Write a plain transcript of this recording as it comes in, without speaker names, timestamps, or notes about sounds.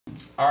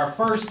Our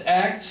first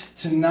act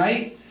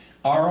tonight,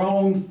 our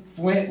own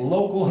Flint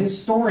local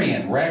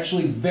historian. We're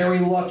actually very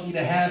lucky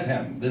to have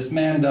him. This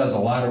man does a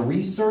lot of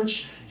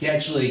research. He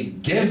actually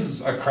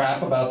gives a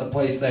crap about the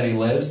place that he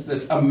lives,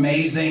 this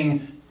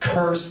amazing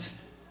cursed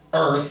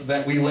earth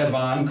that we live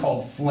on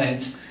called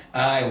Flint.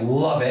 I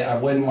love it. I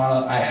wouldn't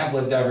want to, I have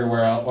lived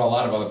everywhere else, well, a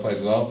lot of other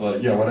places else,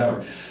 but yeah,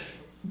 whatever.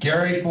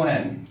 Gary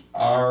Flinn,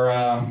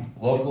 our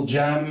local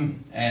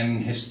gem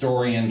and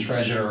historian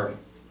treasure.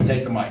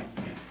 Take the mic.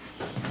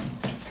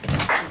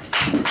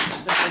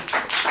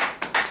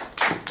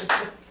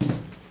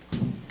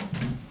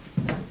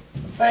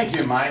 Thank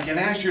you, Mike. And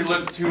as you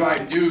look to, I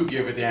do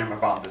give a damn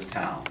about this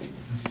town.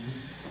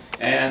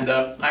 And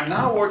I'm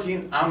now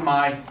working on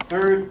my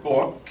third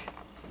book,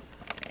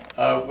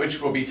 which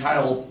will be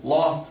titled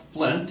Lost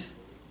Flint.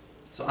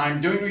 So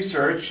I'm doing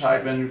research.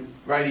 I've been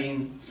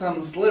writing some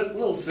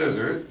little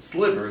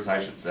slivers,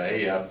 I should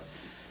say,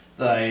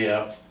 that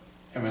I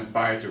am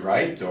inspired to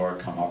write or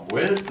come up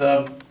with.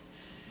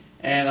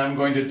 And I'm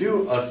going to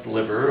do a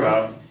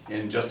sliver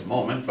in just a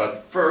moment.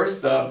 But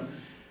first, as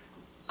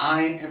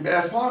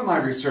part of my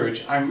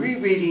research, I'm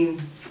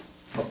rereading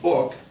a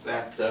book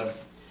that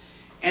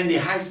Andy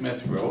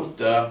Highsmith wrote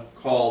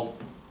called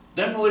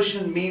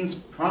Demolition Means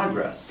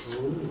Progress.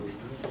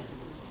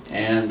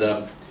 And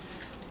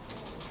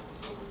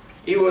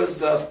he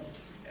was at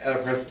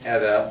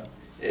a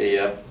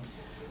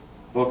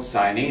book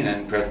signing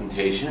and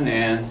presentation,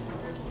 and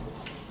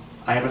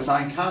I have a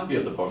signed copy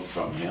of the book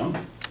from him.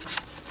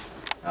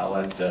 I'll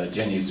let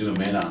Jenny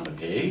zoom in on the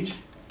page.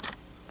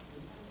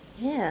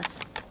 Yeah.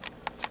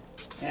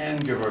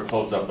 And give her a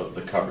close-up of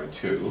the cover,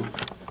 too.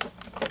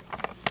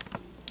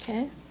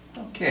 Okay.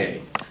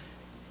 Okay.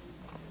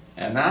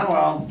 And now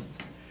I'll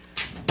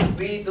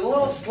read the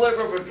little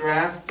sliver of a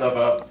draft of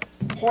a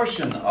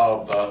portion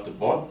of the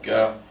book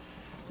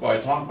where I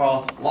talk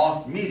about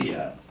lost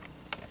media.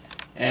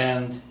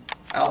 And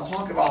I'll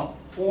talk about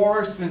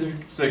 4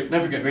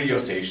 significant radio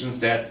stations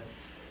that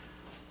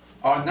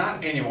are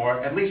not anymore,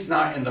 at least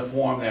not in the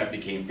form that I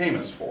became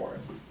famous for.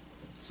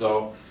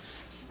 So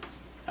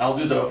I'll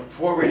do the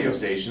 4 radio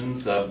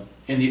stations in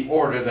the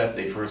order that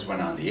they first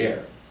went on the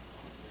air.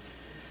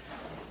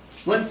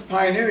 Flint's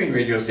pioneering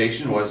radio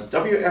station was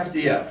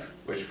WFDF,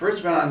 which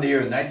first went on the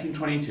air in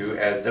 1922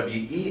 as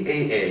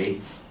WEAA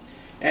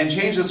and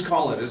changed its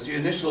call letters to the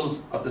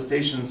initials of the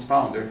station's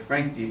founder,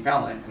 Frank D.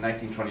 Fallon, in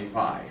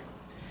 1925.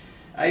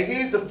 I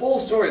gave the full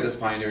story of this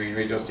pioneering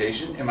radio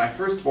station in my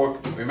first book,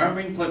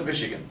 Remembering Flint,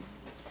 Michigan.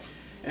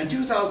 In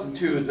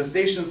 2002, the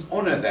station's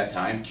owner at that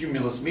time,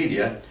 Cumulus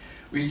Media,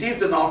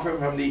 received an offer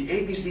from the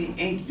ABC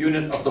Inc.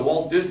 unit of the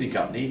Walt Disney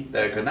Company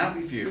that it could not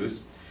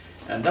refuse,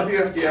 and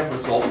WFDF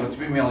was sold for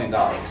 $3 million.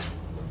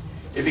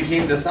 It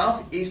became the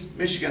Southeast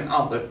Michigan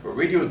outlet for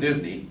Radio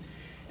Disney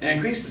and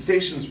increased the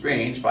station's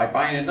range by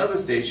buying another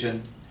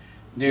station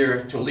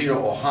near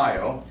Toledo,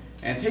 Ohio,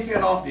 and taking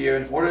it off the air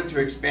in order to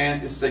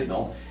expand its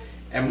signal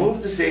and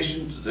move the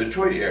station to the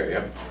Detroit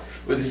area,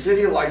 where the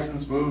city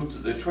license moved to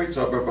the Detroit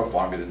suburb of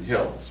Farmington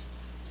Hills.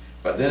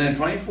 But then in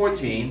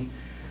 2014,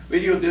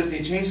 Radio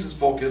Disney changed its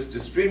focus to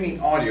streaming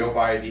audio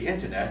via the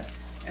internet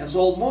and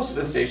sold most of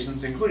the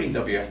stations, including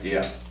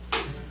WFDF.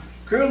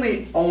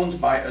 Currently owned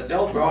by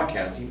Adele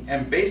Broadcasting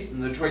and based in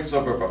the Detroit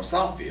suburb of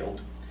Southfield,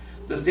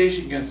 the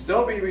station can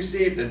still be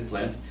received in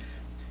Flint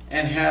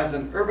and has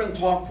an urban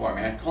talk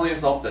format, calling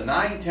itself the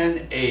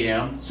 910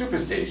 AM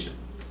Superstation.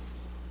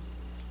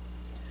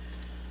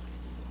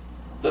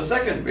 The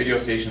second radio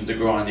station to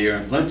go on the air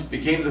in Flint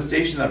became the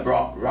station that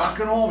brought rock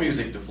and roll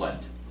music to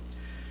Flint.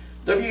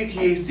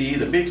 WTAC,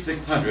 the Big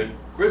 600,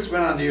 first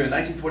went on the air in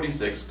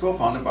 1946,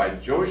 co-founded by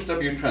George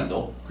W.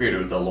 Trendle,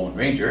 creator of the Lone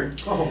Ranger,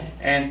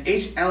 and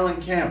H.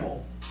 Allen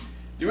Campbell.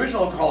 The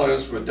original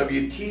callers were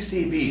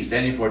WTCB,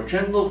 standing for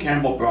Trendle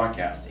Campbell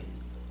Broadcasting.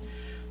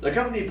 The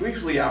company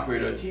briefly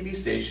operated a TV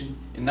station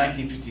in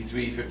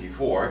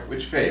 1953-54,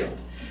 which failed,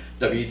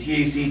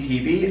 WTAC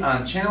TV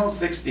on Channel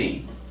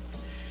 16.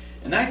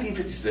 In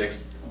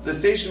 1956, the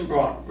station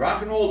brought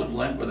rock and roll to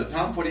Flint with a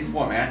top 40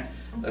 format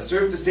that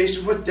served the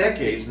station for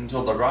decades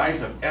until the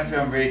rise of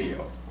FM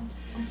radio.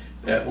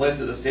 That led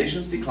to the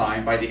station's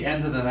decline by the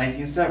end of the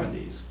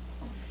 1970s.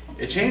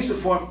 It changed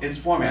its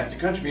format to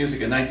country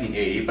music in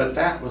 1980, but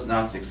that was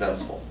not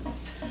successful.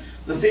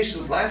 The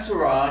station's last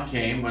hurrah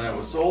came when it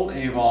was sold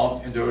and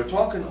evolved into a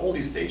talk and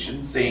oldie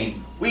station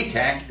saying,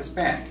 "WTAC is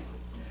back."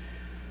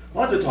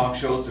 One of the talk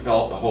shows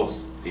developed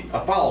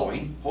a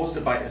following,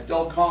 hosted by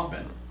Estelle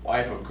Kaufman,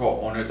 wife of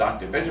co-owner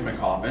Dr. Benjamin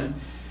Kaufman,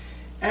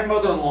 and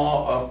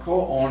mother-in-law of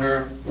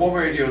co-owner, former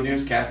radio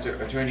newscaster,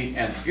 attorney,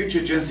 and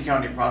future Genesee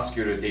County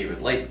prosecutor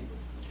David Layton.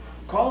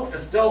 Called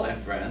Estelle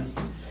and Friends,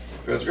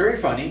 it was very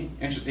funny,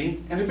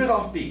 interesting, and a bit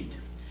offbeat.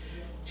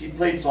 She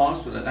played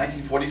songs from the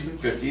 1940s and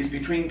 50s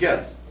between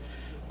guests,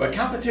 but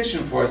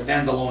competition for a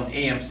standalone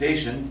AM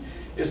station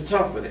is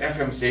tough with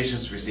FM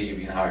stations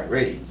receiving higher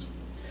ratings.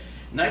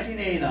 In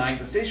 1989,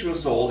 the station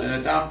was sold and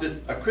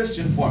adopted a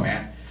Christian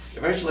format,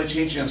 eventually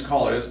changing its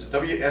callers to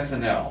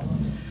WSNL.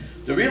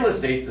 The real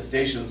estate the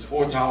station's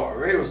 4-tower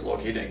array was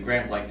located in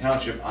Grand Blanc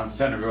Township on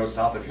Center Road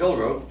south of Hill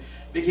Road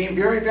became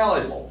very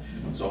valuable.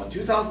 So in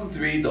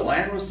 2003, the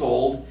land was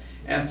sold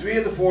and 3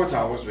 of the 4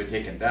 towers were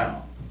taken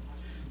down.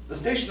 The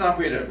station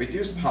operated at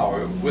reduced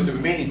power with the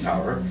remaining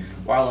tower,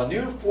 while a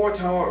new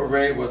 4-tower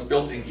array was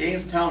built in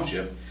Gaines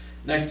Township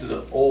next to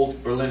the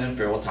old Berlin and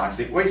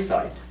ferrotoxic waste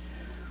site.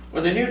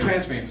 When the new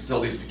transmitting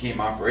facilities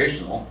became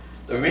operational,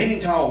 the remaining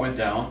tower went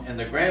down and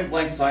the Grand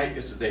Blanc site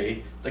is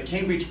today the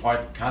Cambridge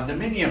Park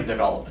condominium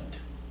development.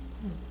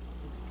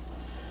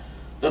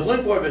 The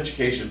Flint Board of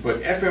Education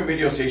put FM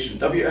radio station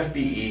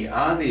WFBE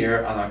on the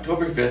air on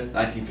October 5th,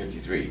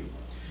 1953.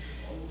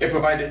 It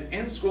provided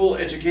in-school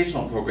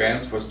educational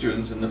programs for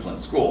students in the Flint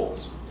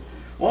schools.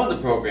 One of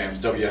the programs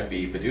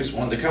WFBE produced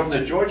won the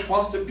Governor George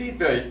Foster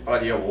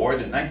Peabody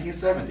Award in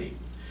 1970.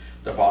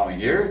 The following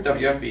year,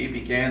 WFBE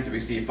began to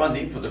receive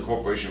funding from the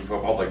Corporation for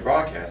Public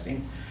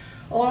Broadcasting,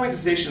 allowing the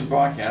station to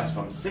broadcast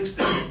from 6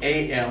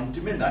 a.m.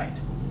 to midnight.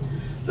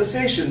 The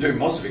station, during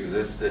most of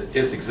its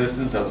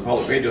existence as a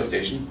public radio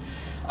station,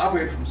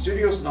 operated from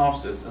studios and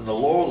offices in the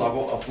lower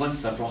level of Flint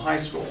Central High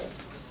School.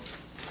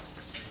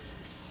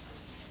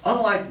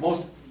 Unlike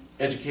most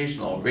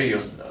educational radio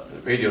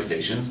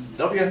stations,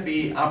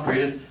 WFBE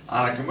operated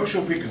on a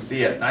commercial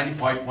frequency at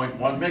 95.1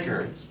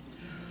 megahertz.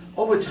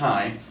 Over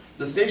time,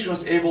 the station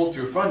was able,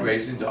 through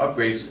fundraising, to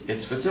upgrade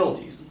its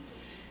facilities.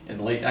 In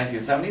the late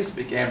 1970s, it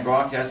began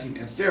broadcasting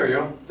in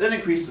stereo, then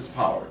increased its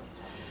power.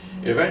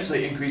 It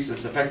eventually increased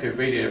its effective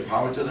radiated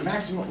power to the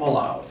maximum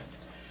allowed.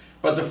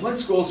 But the Flint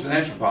School's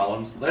financial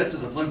problems led to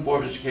the Flint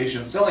Board of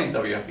Education selling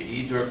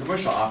WFBE to a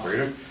commercial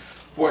operator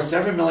for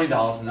 $7 million in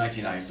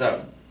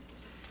 1997.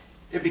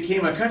 It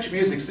became a country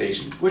music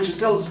station, which it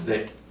still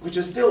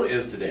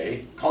is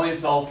today, calling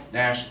itself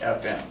Nash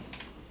FM.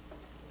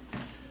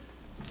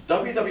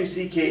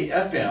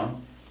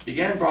 WWCK-FM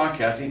began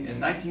broadcasting in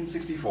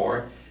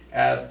 1964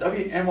 as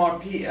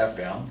WMRP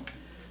FM,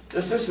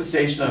 the sister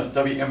station of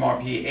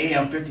WMRP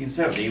AM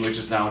 1570, which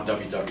is now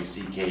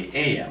WWCK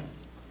AM.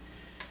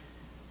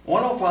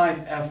 105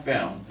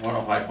 FM,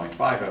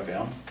 105.5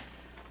 FM,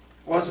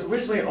 was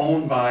originally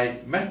owned by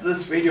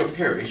Methodist Radio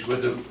Parish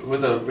with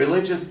a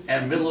religious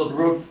and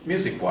middle-of-the-road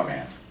music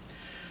format.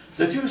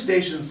 The two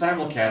stations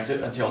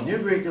simulcasted until new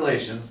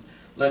regulations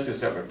led to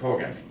separate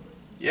programming.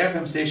 The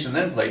FM station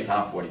then played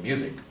top 40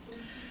 music.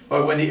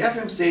 But when the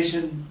FM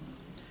station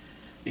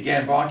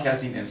began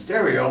broadcasting in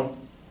stereo,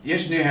 the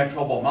engineer had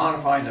trouble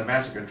modifying the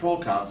master control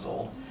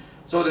console,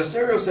 so the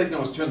stereo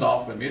signal was turned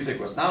off when music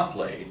was not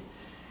played,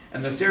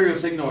 and the stereo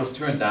signal was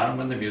turned down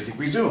when the music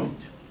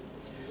resumed.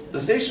 The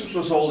stations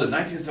were sold in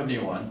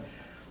 1971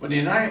 when the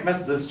United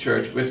Methodist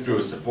Church withdrew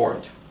its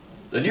support.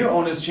 The new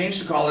owners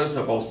changed the callers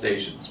of both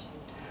stations.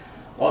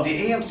 While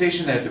the AM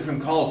station had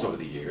different callers over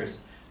the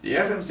years, the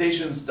FM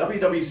station's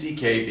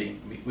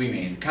WWCK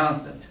remained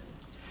constant.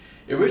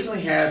 It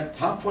originally had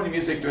top 40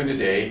 music during the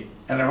day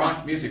and a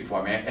rock music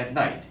format at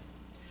night.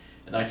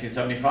 In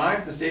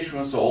 1975, the station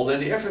was sold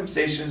and the FM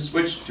station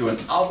switched to an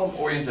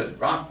album-oriented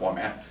rock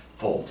format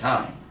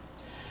full-time.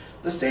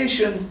 The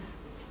station,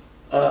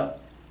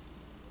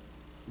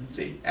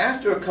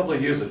 after a couple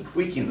of years of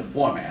tweaking the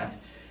format,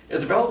 it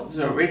developed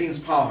into a ratings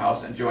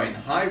powerhouse, enjoying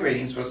high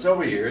ratings for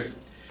several years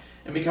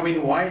and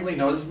becoming widely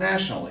noticed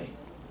nationally.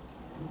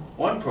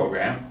 One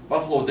program,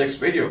 Buffalo Dick's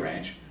Radio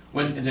Ranch,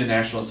 went into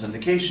national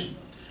syndication.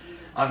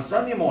 On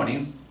Sunday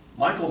mornings,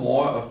 Michael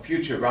Moore of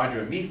future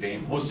Roger and Me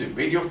fame hosted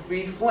Radio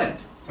Free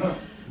Flint.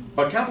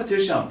 But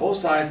competition on both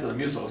sides of the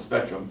musical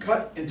spectrum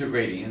cut into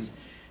ratings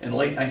in the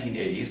late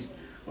 1980s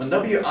when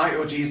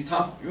WIOG's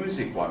top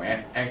music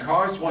format and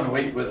cars won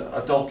away with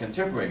adult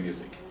contemporary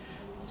music.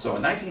 So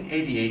in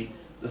 1988,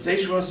 the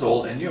station was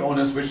sold and new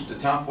owners switched to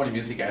top 40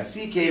 music as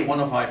CK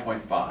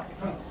 105.5.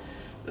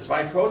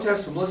 Despite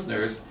protests from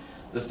listeners,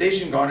 the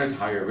station garnered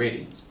higher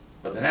ratings,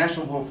 but the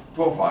national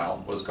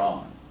profile was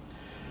gone.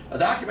 A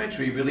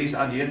documentary released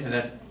on the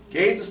internet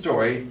gave the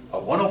story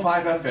of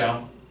 105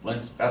 FM,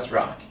 Flint's Best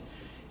Rock.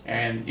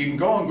 And you can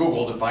go on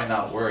Google to find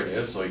out where it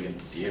is so you can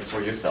see it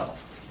for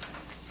yourself.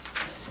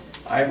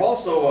 I've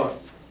also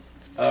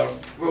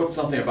wrote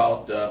something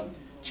about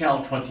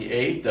Channel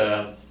 28,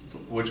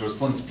 which was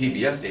Flint's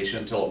PBS station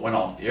until it went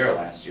off the air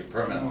last year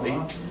permanently.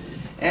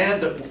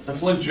 And the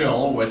Flint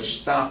Journal, which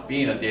stopped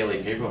being a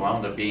daily paper,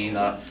 wound up being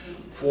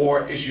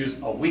 4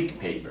 issues a week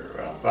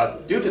paper.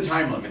 But due to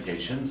time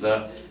limitations,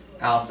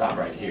 I'll stop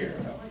right here.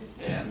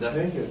 And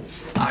thank you.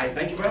 I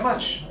thank you very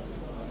much.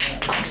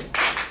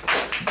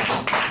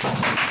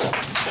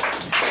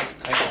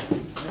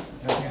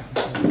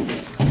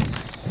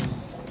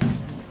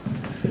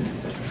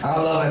 I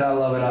love it, I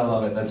love it, I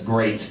love it. That's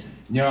great.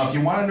 You know, if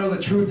you want to know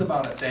the truth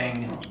about a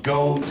thing,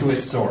 go to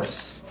its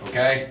source,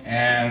 okay?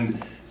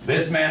 And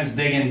this man's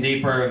digging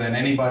deeper than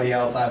anybody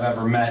else I've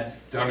ever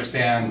met to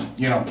understand,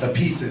 you know, the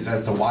pieces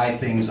as to why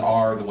things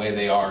are the way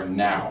they are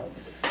now.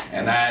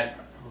 And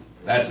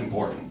that's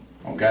important,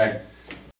 okay?